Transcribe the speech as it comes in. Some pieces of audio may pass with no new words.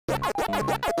And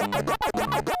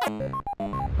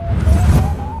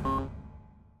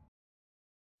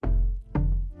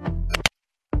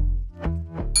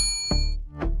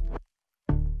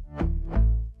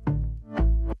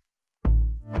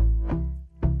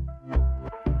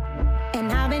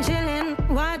I've been chilling,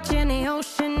 watching the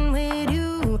ocean with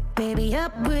you. Baby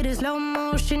up with a slow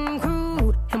motion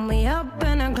crew. And we up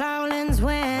in our clouds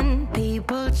when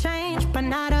people change, but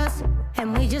not us.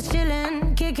 And we just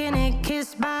chillin', kicking it,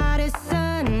 kissed by the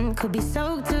sun. Could be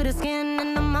soaked to the skin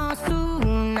in the mall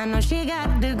soon. I know she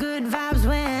got the good vibes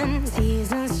when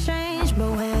seasons change,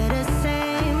 but we're the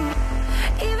same.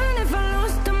 Even if I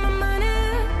lost all my money,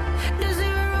 the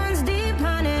zero runs deep,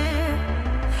 honey.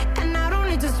 And I don't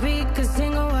need to speak a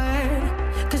single word,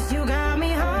 'cause you got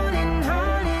me holding,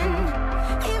 holding.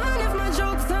 Even if my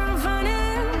jokes aren't funny,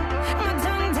 my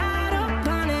tongue tied up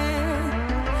on it.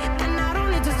 And I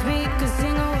don't need to speak a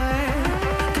single word,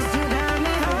 'cause you got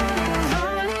me holding,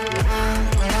 holding.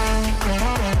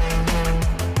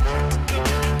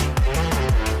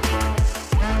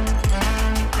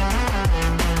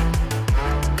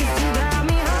 'Cause you got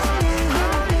me holding,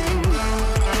 holding.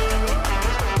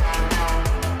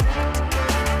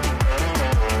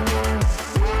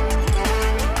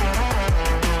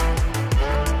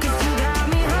 'Cause you got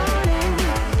me holding.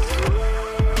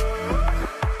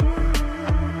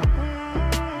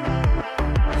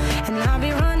 And I'll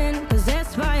be running,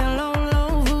 possessed by a low,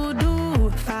 low voodoo.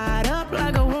 Fired up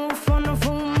like a wolf on a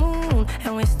full moon.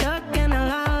 And we're stuck in a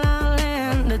la la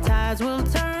land. The tides will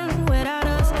turn without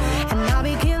us. And I'll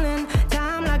be killing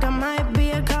time like I might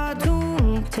be a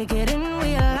cartoon. Take it in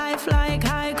real life like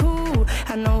haiku.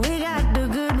 I know we got the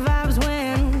good vibes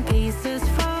when pieces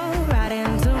fall right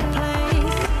into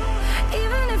place.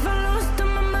 Even if I lost all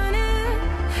my money,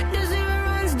 the zero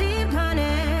runs deep,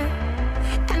 honey.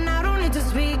 And I don't need to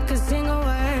speak a single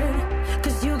word,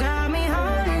 'cause you got me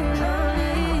holding,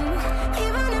 holding.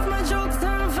 Even if my jokes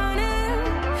aren't funny,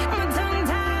 my tongue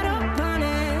tied up on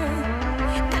it.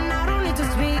 And I don't need to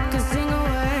speak a single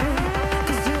word,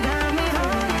 'cause you got me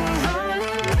holding,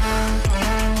 holding.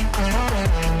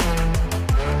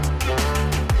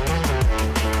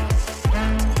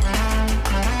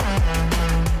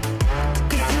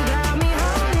 'Cause you got me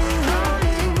holding,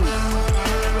 holding.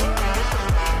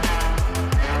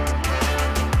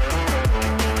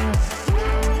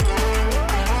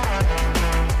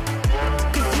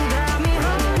 'Cause you got me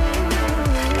holding.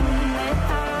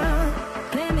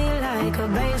 Play me like a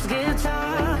bass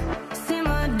guitar,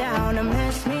 simmer down and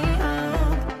mess me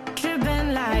up, tripping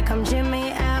like I'm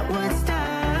Jimmy at Woodstock.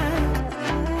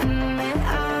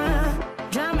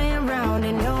 Drive me around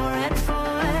in your red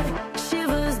Ford,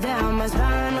 shivers down my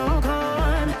spinal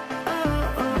cord.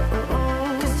 Oh, oh, oh,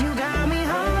 oh. 'Cause you got me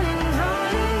holding,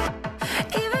 holding.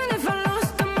 Even if I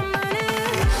lost all my money,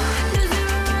 the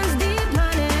zero runs deep,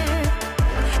 honey.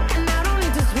 And I don't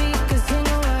need to speak a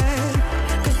single word,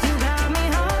 'cause you got me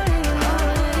holding,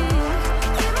 holding.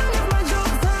 Even if my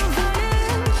jokes aren't funny,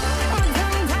 my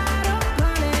tongue tied up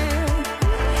on it.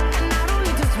 And I don't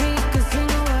need to speak a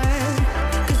single word,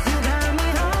 'cause you got me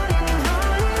holding,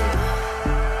 holding.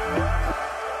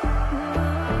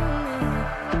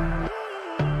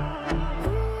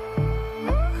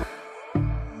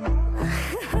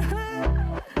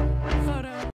 Hold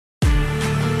on.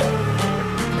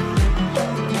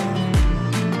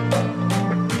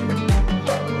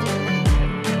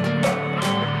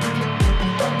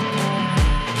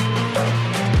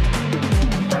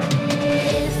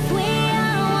 If we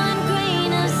are one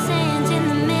grain of sand in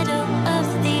the middle of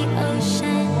the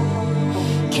ocean,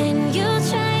 can you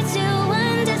try to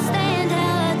understand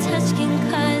how our touch can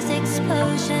cause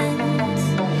explosions?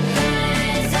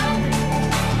 Rise up,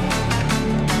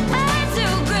 we're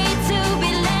too great to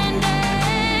be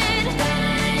landed.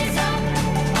 Rise up,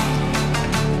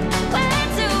 we're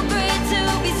too great to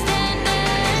be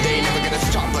standing. They ain't never gonna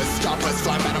stop us,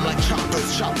 fly at 'em like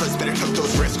choppers, better took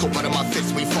those risks, cold blood in my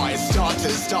fists, we fire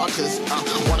starters,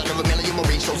 one out of a million will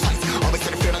reach those heights, always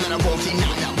had a feeling that I won't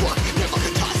deny that work, never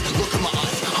could toss, look in my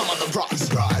eyes, I'm on the rocks,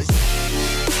 rise.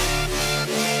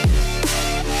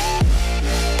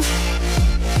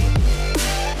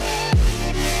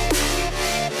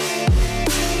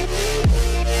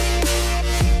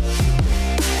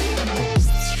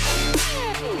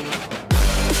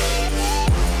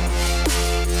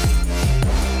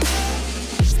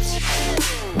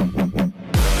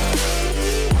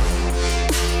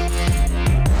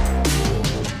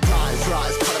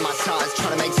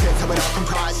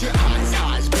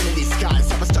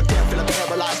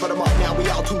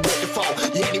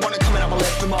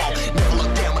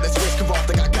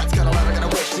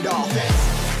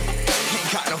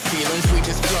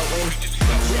 floating.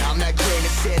 Yeah, I'm that grain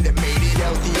of sand that made it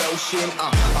out the ocean.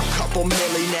 A couple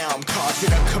milli now, I'm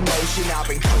causing a commotion. I've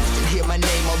been coasting, hear my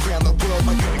name around the world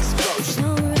like an explosion.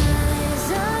 So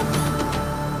rise up,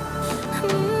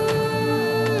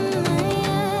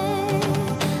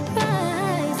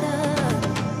 rise up.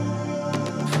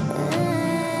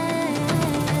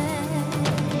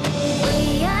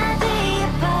 We are the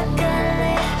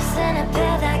apocalypse, and a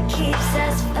pill that keeps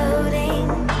us floating.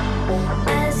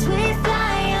 As we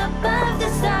fly above the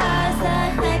stars, the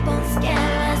hype won't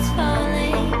scare us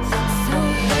falling. So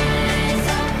rise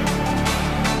up.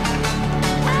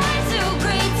 I'm too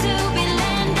great to be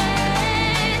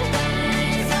landed.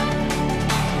 Rise up.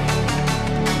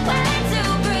 Way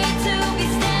too great to be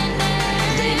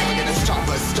standing. They ain't never gonna stop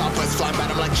us, flying by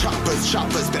them like choppers.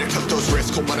 Better took those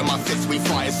risks, hold one of my fists, we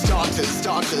fire starters.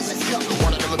 Let's go.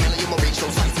 One out of a million will reach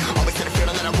those heights. Always had a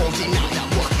feeling that I won't deny.